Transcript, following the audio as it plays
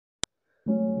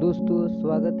दोस्तों,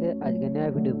 स्वागत है आज के नया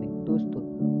वीडियो में। दोस्तों,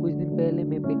 कुछ दिन पहले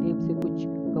मैं पेटीएम से कुछ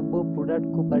कम्बो प्रोडक्ट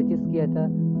को परचेस किया था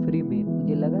फ्री में।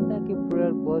 मुझे लगा था कि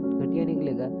प्रोडक्ट बहुत घटिया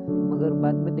निकलेगा, मगर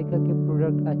बाद में देखा कि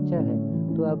प्रोडक्ट अच्छा है।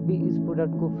 तो आप भी इस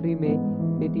प्रोडक्ट को फ्री में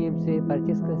पेटीएम से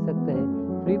परचेस कर सकते हैं।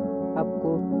 फ्री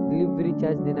आपको डिलीवरी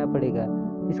चार्ज देना पड़ेगा।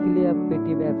 इसके लिए आप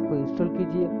पेटीएम ऐप को इंस्टॉल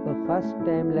कीजिए और first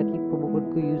time lucky promo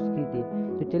code को यूज़ कीजिए।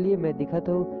 तो चलिए मैं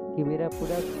दिखाता हूँ कि मेरा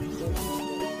प्रोडक्ट।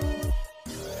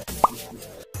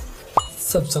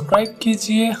 सब्सक्राइब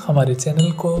कीजिए हमारे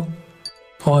चैनल को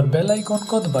और बेल आइकॉन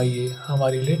को दबाइए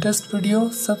हमारी लेटेस्ट वीडियो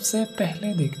सबसे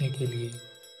पहले देखने के लिए।